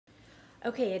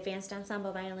Okay, advanced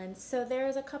ensemble violins. So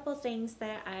there's a couple things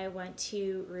that I want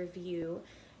to review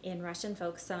in Russian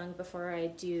folk song before I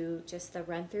do just the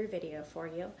run through video for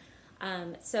you.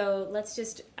 So let's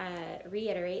just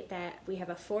reiterate that we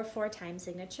have a 4/4 time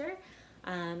signature.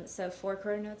 So 4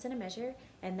 quarter notes in a measure,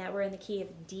 and that we're in the key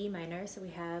of D minor. So we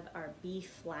have our B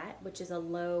flat, which is a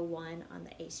low 1 on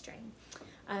the A string.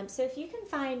 So if you can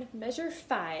find measure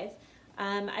 5,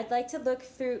 I'd like to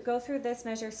go through this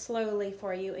measure slowly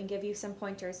for you and give you some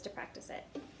pointers to practice it.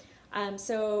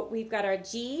 So we've got our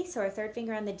G, so our third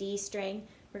finger on the D string.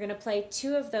 We're going to play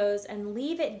 2 of those and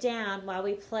leave it down while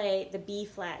we play the B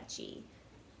flat G.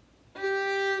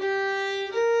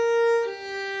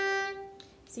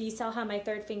 So you saw how my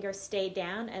third finger stayed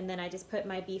down, and then I just put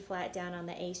my B flat down on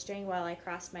the A string while I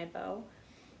crossed my bow.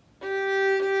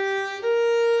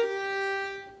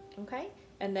 Okay,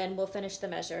 and then we'll finish the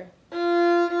measure.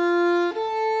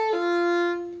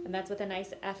 And that's with a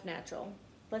nice F natural.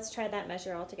 Let's try that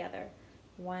measure all together.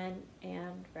 1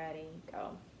 and ready,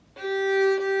 go.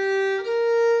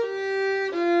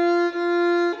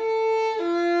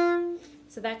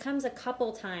 So that comes a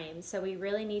couple times, so we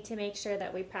really need to make sure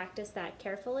that we practice that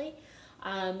carefully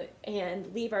and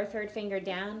leave our third finger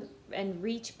down and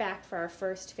reach back for our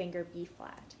first finger B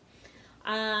flat.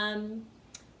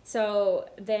 So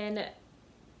then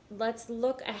let's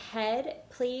look ahead,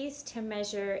 please, to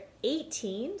measure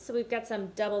 18. So we've got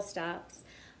some double stops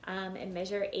in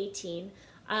measure 18.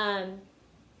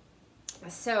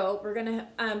 So we're going to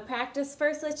practice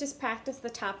first. Let's just practice the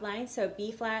top line. So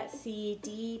B flat, C,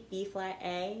 D, B flat,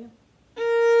 A.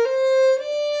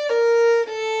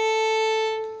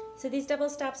 So these double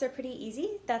stops are pretty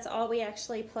easy. That's all we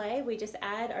actually play. We just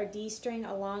add our D string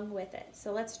along with it.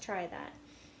 So let's try that.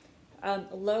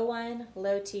 Low 1,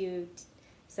 low 2,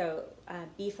 so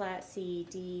B flat, C,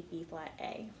 D, B flat,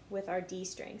 A with our D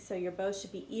string. So your bow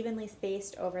should be evenly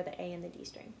spaced over the A and the D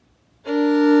string.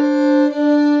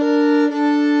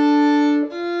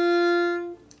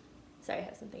 Sorry, I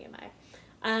have something in my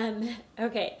eye.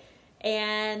 Okay,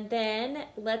 and then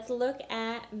let's look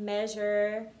at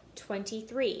measure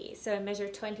 23. So in measure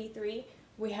 23,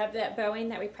 we have that bowing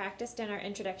that we practiced in our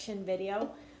introduction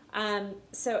video. And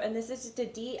this is just a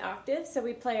D octave, so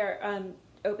we play our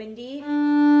open D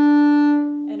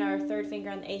and our third finger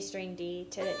on the A string D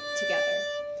together.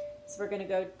 So we're going to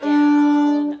go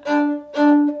down, up,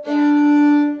 up,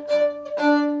 down, up,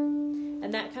 up.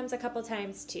 And that comes a couple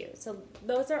times too. So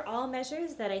those are all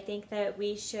measures that I think that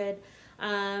we should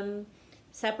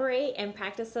separate and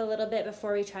practice a little bit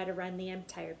before we try to run the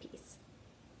entire piece.